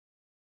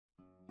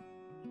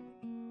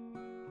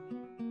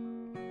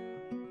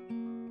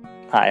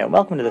Hi and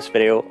welcome to this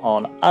video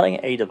on adding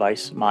a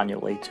device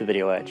manually to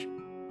VideoEdge.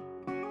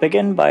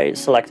 Begin by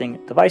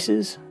selecting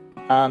Devices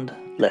and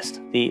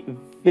List. The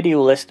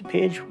video list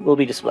page will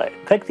be displayed.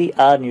 Click the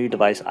Add New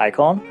Device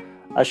icon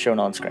as shown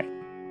on screen.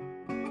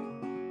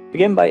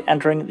 Begin by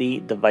entering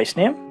the device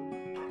name,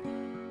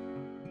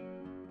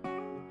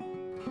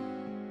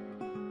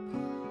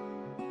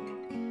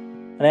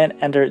 and then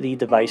enter the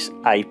device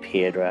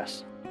IP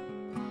address.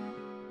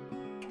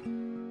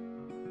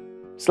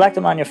 Select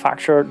the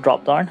manufacturer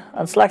drop-down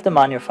and select the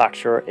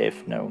manufacturer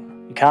if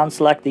known. You can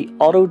select the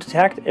auto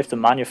detect if the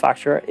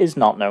manufacturer is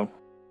not known.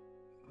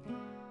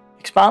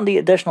 Expand the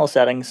additional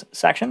settings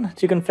section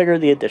to configure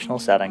the additional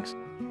settings.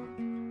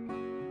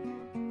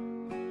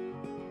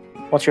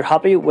 Once you're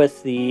happy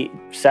with the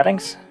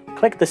settings,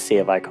 click the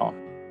save icon.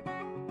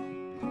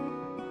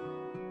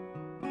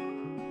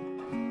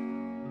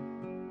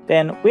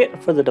 Then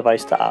wait for the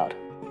device to add.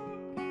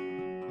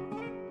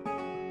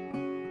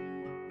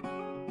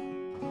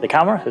 The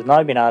camera has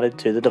now been added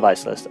to the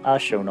device list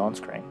as shown on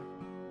screen.